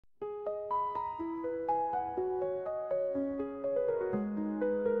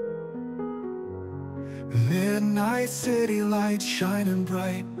Midnight city lights shining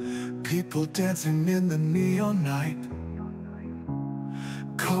bright, people dancing in the neon night.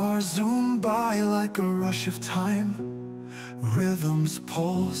 Cars zoom by like a rush of time, rhythms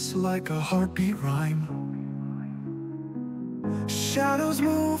pulse like a heartbeat rhyme. Shadows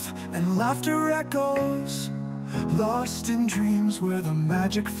move and laughter echoes, lost in dreams where the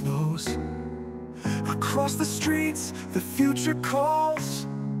magic flows. Across the streets, the future calls.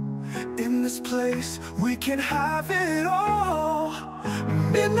 In this place, we can have it all.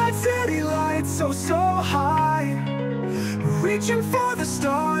 Midnight city lights, oh so high, reaching for the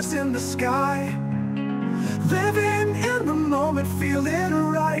stars in the sky. Living in the moment, feeling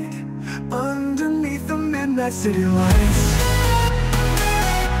right, underneath the midnight city lights.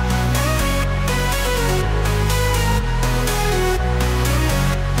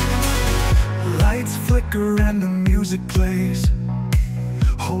 Lights flicker and the music plays,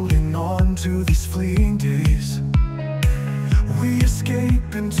 holding on to these fleeting days. We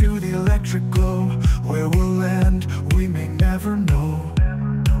escape into the electric glow, where we'll land, we may never know.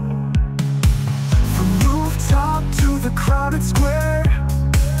 From rooftop to the crowded square,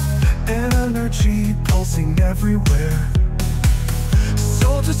 energy pulsing everywhere.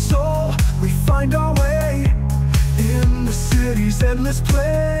 Soul to soul, we find our way in the city's endless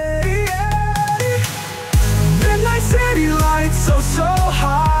play. Midnight city lights, oh so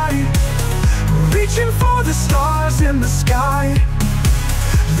high, reaching for the stars in the sky.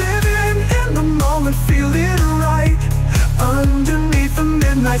 Living in the moment, feeling right, underneath the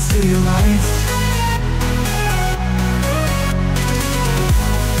midnight city lights.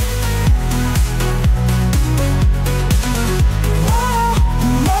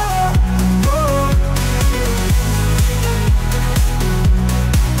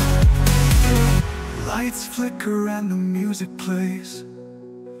 Lights flicker and the music plays,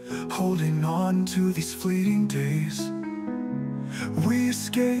 holding on to these fleeting days. We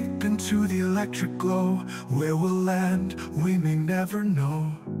escape into the electric glow, where we'll land, we may never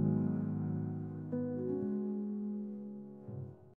know.